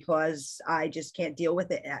with because I just can't deal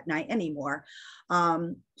with it at night anymore.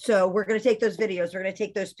 So we're going to take those videos. We're going to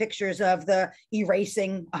take those pictures of the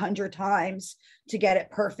erasing 100 times to get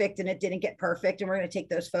it perfect and it didn't get perfect. And we're going to take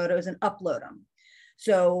those photos and upload them.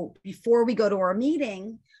 So before we go to our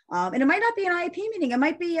meeting, and it might not be an IEP meeting, it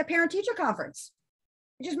might be a parent-teacher conference.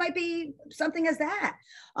 It just might be something as that,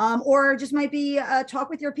 or just might be a talk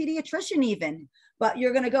with your pediatrician even, but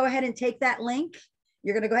you're going to go ahead and take that link.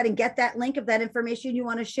 You're going to go ahead and get that link of that information you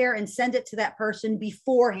want to share and send it to that person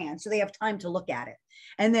beforehand so they have time to look at it.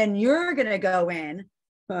 And then you're going to go in,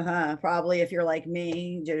 probably if you're like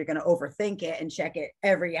me, you're going to overthink it and check it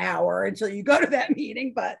every hour until you go to that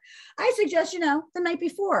meeting. But I suggest, the night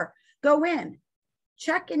before, go in,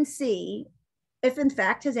 check and see if in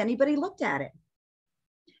fact, has anybody looked at it?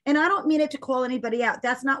 And I don't mean it to call anybody out.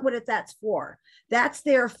 That's not what that's for. That's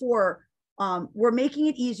there for, we're making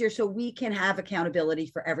it easier so we can have accountability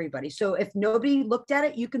for everybody. So if nobody looked at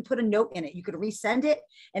it, you can put a note in it. You could resend it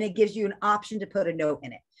and it gives you an option to put a note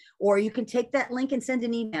in it. Or you can take that link and send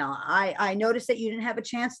an email. I noticed that you didn't have a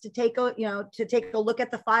chance to take a look at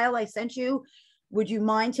the file I sent you. Would you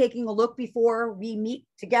mind taking a look before we meet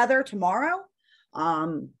together tomorrow?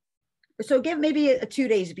 So give maybe 2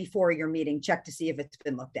 days before your meeting, check to see if it's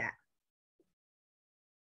been looked at.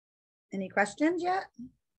 Any questions yet?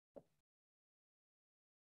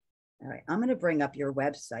 All right, I'm going to bring up your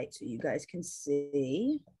website so you guys can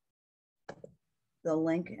see the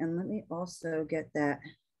link. And let me also get that,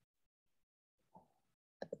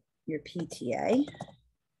 your PTA,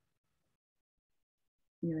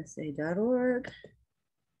 usa.org,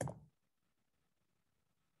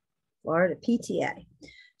 Florida PTA.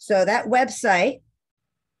 So that website,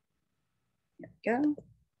 there we go.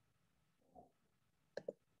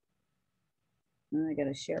 I got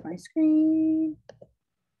to share my screen.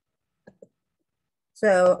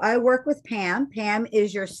 So I work with Pam. Pam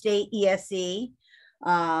is your state ESE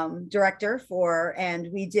director for, and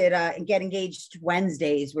we did Get Engaged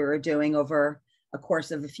Wednesdays we were doing over a course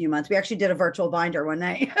of a few months. We actually did a virtual binder one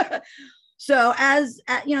night. So as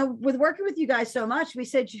with working with you guys so much, we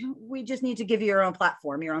said, we just need to give you your own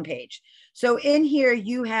platform, your own page. So in here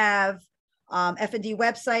you have F&D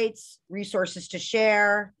websites, resources to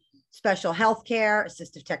share, special healthcare,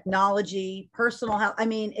 assistive technology, personal health. I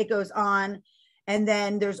mean, it goes on. And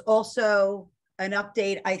then there's also an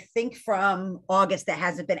update, I think from August that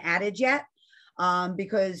hasn't been added yet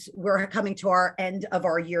because we're coming to our end of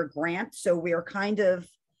our year grant. So we're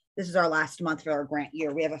this is our last month for our grant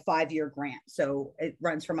year. We have a 5-year grant. So it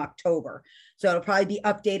runs from October. So it'll probably be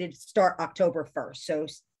updated start October 1st. So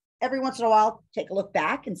every once in a while, take a look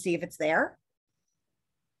back and see if it's there.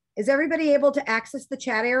 Is everybody able to access the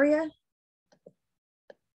chat area?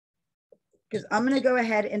 Because I'm going to go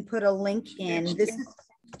ahead and put a link in.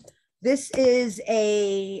 This is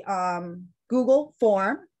a Google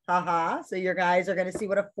form. So your guys are going to see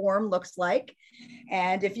what a form looks like.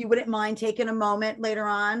 And if you wouldn't mind taking a moment later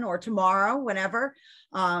on or tomorrow, whenever,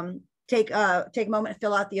 take a moment and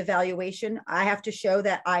fill out the evaluation. I have to show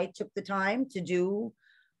that I took the time to do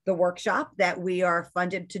the workshop that we are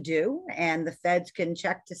funded to do, and the feds can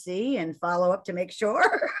check to see and follow up to make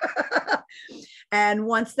sure. And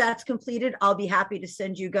once that's completed, I'll be happy to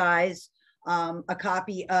send you guys a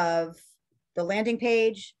copy of the landing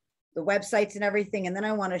page, the websites and everything. And then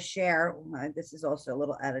I want to share, this is also a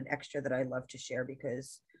little added extra that I love to share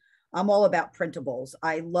because I'm all about printables.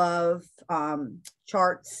 I love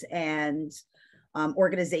charts and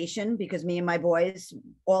organization, because me and my boys,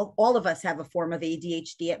 all of us have a form of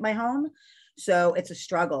ADHD at my home. So it's a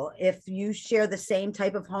struggle. If you share the same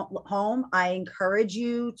type of home, I encourage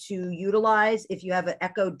you to utilize, if you have an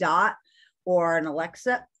Echo Dot or an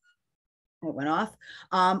Alexa, it went off.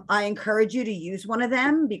 I encourage you to use one of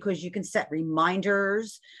them, because you can set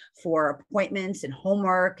reminders for appointments and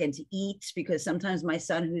homework and to eat, because sometimes my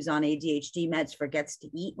son, who's on ADHD meds, forgets to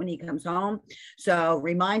eat when he comes home. So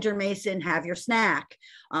reminder, Mason, have your snack.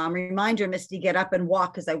 Reminder, Misty, get up and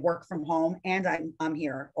walk, because I work from home and I'm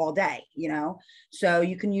here all day, you know, so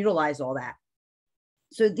you can utilize all that.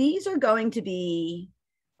 So these are going to be,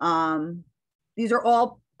 these are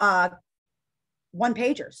all one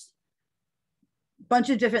pagers.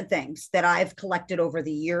 Bunch of different things that I've collected over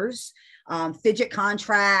the years. Fidget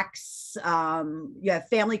contracts, you have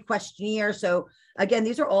family questionnaire. So again,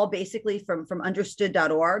 these are all basically from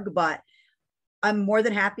understood.org, but I'm more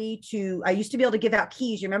than happy to, I used to be able to give out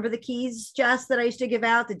keys. You remember the keys, Jess, that I used to give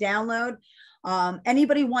out, the download?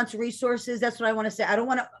 Anybody wants resources, that's what I want to say. I don't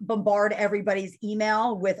want to bombard everybody's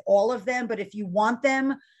email with all of them, but if you want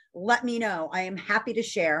them, let me know. I am happy to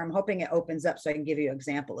share. I'm hoping it opens up so I can give you an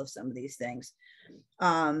example of some of these things.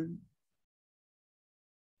 So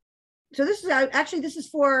this is actually, this is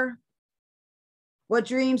for what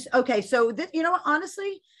dreams. Okay. So this, you know what,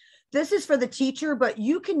 honestly, this is for the teacher, but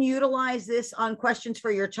you can utilize this on questions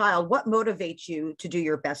for your child. What motivates you to do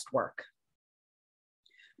your best work?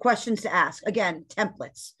 Questions to ask. Again,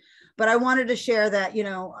 templates. But I wanted to share that, you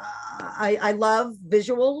know, I love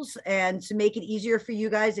visuals, and to make it easier for you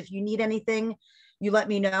guys, if you need anything, you let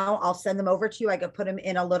me know. I'll send them over to you. I could put them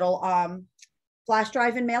in a little flash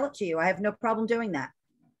drive and mail it to you. I have no problem doing that.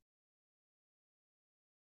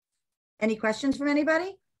 Any questions from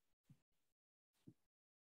anybody?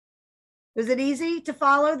 Was it easy to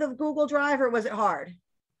follow the Google Drive, or was it hard?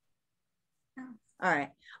 No. All right.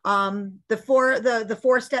 The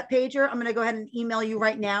four-step pager, I'm going to go ahead and email you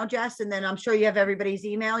right now, Jess, and then I'm sure you have everybody's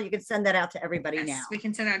email. You can send that out to everybody. Yes, now. We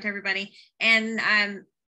can send it out to everybody. And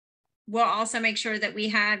we'll also make sure that we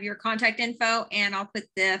have your contact info, and I'll put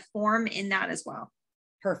the form in that as well.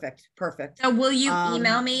 Perfect. Perfect. So will you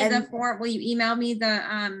email me the form? Will you email me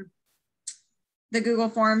the Google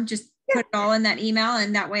form? Just put it all in that email,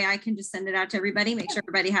 and that way I can just send it out to everybody, make sure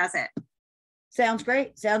everybody has it. Sounds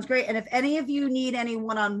great. Sounds great. And if any of you need any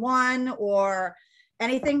one-on-one or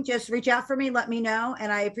anything, just reach out for me. Let me know. And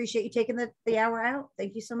I appreciate you taking the hour out.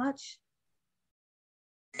 Thank you so much.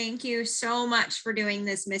 Thank you so much for doing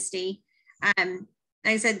this, Misty. Like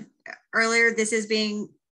I said earlier, this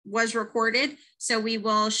was recorded. So we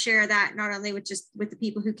will share that not only with the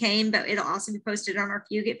people who came, but it'll also be posted on our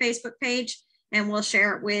Fugit Facebook page, and we'll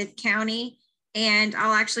share it with county, and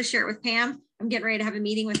I'll actually share it with Pam. I'm getting ready to have a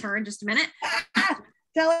meeting with her in just a minute.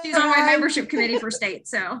 She's on my membership committee for state.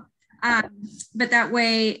 So, but that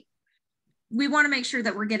way we want to make sure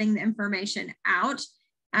that we're getting the information out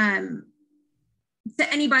to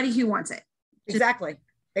anybody who wants it. Exactly.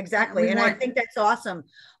 Exactly. And I think that's awesome.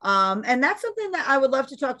 And that's something that I would love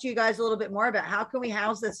to talk to you guys a little bit more about. How can we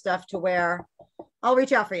house this stuff to where I'll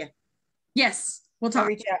reach out for you? Yes, we'll talk. I'll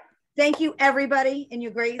reach out. Thank you, everybody. And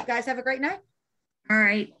you guys have a great night. All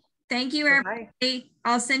right. Thank you, everybody. Bye.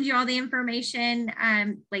 I'll send you all the information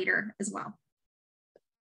later as well.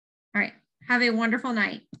 All right. Have a wonderful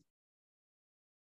night.